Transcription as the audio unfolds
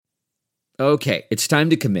Okay, it's time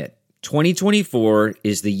to commit. 2024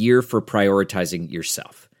 is the year for prioritizing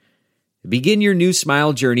yourself. Begin your new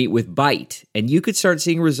smile journey with Byte, and you could start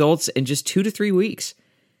seeing results in just 2 to 3 weeks.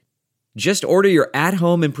 Just order your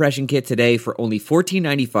at-home impression kit today for only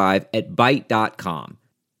 $14.95 at Byte.com.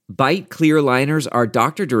 Byte clear liners are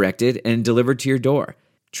doctor-directed and delivered to your door.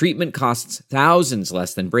 Treatment costs thousands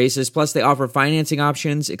less than braces, plus they offer financing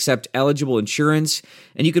options, accept eligible insurance,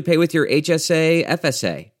 and you could pay with your HSA,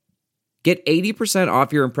 FSA. Get 80%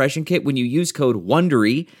 off your impression kit when you use code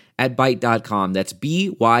WONDERY at Byte.com. That's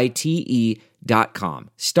BYTE.com.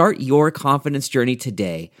 Start your confidence journey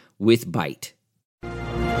today with Byte.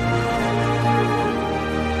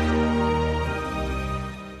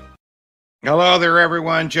 Hello there,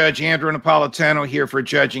 everyone. Judge Andrew Napolitano here for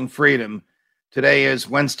Judging Freedom. Today is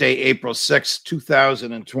Wednesday, April 6,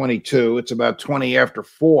 2022. It's about 20 after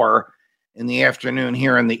 4 in the afternoon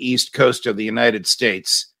here on the East Coast of the United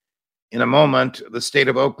States. In a moment, the state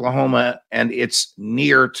of Oklahoma and its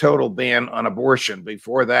near total ban on abortion.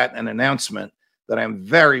 Before that, an announcement that I'm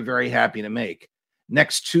very, very happy to make.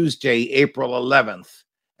 Next Tuesday, April 11th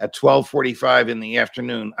at 12:45 in the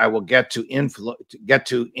afternoon, I will get to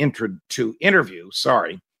interview.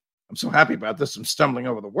 Sorry, I'm so happy about this. I'm stumbling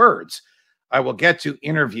over the words. I will get to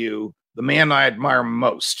interview the man I admire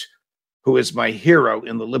most, who is my hero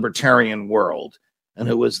in the libertarian world, and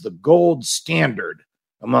who is the gold standard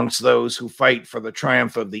amongst those who fight for the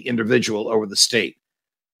triumph of the individual over the state,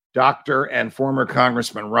 Dr. and former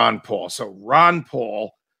Congressman Ron Paul. So Ron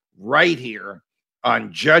Paul, right here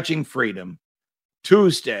on Judging Freedom,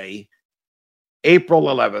 Tuesday, April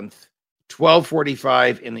 11th,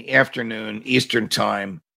 12:45 in the afternoon, Eastern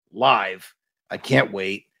Time, live. I can't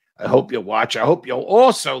wait. I hope you'll watch. I hope you'll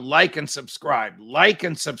also like and subscribe. Like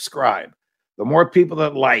and subscribe. The more people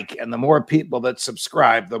that like and the more people that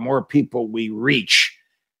subscribe, the more people we reach,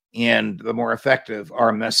 and the more effective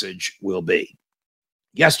our message will be.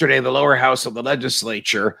 Yesterday, the lower house of the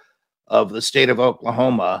legislature of the state of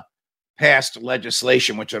Oklahoma passed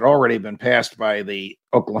legislation, which had already been passed by the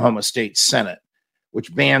Oklahoma State Senate,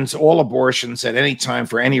 which bans all abortions at any time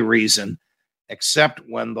for any reason, except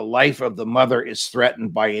when the life of the mother is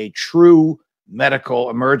threatened by a true medical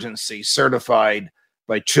emergency certified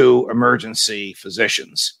by 2 emergency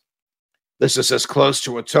physicians. This is as close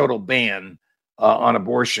to a total ban on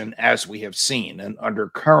abortion as we have seen. And under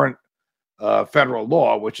current federal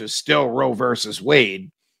law, which is still Roe versus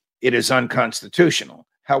Wade, it is unconstitutional.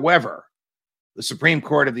 However, the Supreme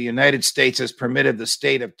Court of the United States has permitted the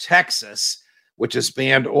state of Texas, which has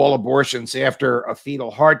banned all abortions after a fetal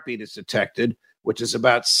heartbeat is detected, which is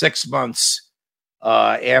about 6 months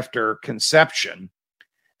after conception.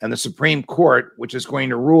 And the Supreme Court, which is going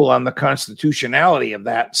to rule on the constitutionality of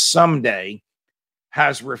that someday,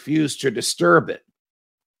 has refused to disturb it.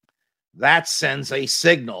 That sends a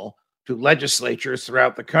signal to legislatures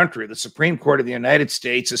throughout the country. The Supreme Court of the United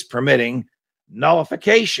States is permitting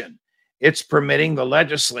nullification. It's permitting the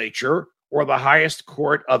legislature or the highest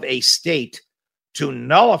court of a state to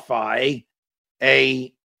nullify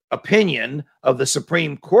a opinion of the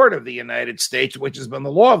Supreme Court of the United States, which has been the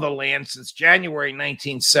law of the land since January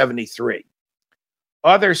 1973.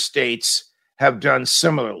 Other states have done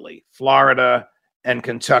similarly. Florida and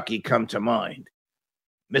Kentucky come to mind.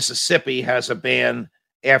 Mississippi has a ban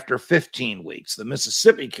after 15 weeks. The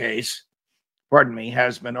Mississippi case,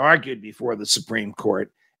 has been argued before the Supreme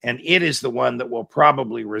Court, and it is the one that will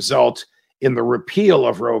probably result in the repeal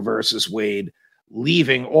of Roe versus Wade,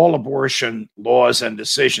 leaving all abortion laws and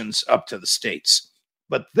decisions up to the states.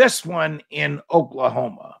 But this one in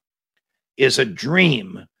Oklahoma is a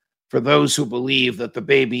dream for those who believe that the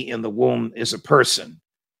baby in the womb is a person,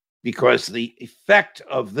 because the effect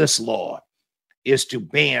of this law is to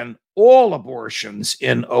ban all abortions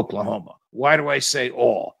in Oklahoma. Why do I say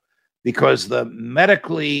all? Because the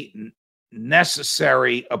medically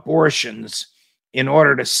necessary abortions in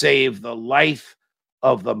order to save the life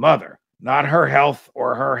of the mother, not her health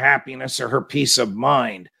or her happiness or her peace of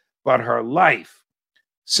mind, but her life,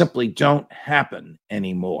 simply don't happen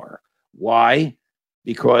anymore. Why?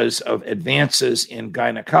 Because of advances in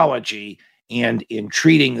gynecology and in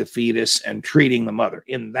treating the fetus and treating the mother.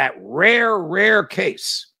 In that rare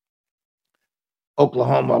case,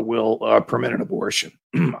 Oklahoma will permit an abortion.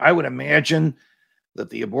 I would imagine that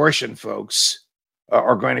the abortion folks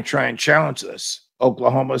are going to try and challenge this.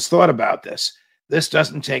 Oklahoma's thought about this. This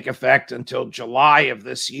doesn't take effect until July of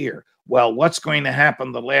this year. Well, what's going to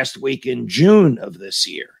happen the last week in June of this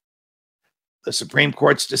year? The Supreme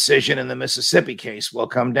Court's decision in the Mississippi case will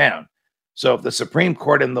come down. So if the Supreme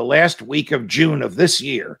Court in the last week of June of this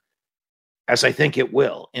year as I think it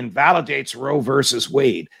will, invalidates Roe versus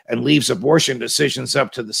Wade and leaves abortion decisions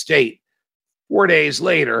up to the state, 4 days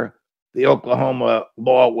later, the Oklahoma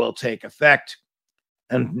law will take effect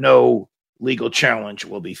and no legal challenge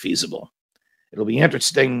will be feasible. It'll be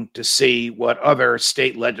interesting to see what other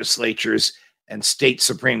state legislatures and state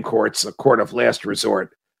Supreme Courts, a court of last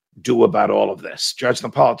resort, do about all of this. Judge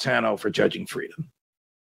Napolitano for Judging Freedom.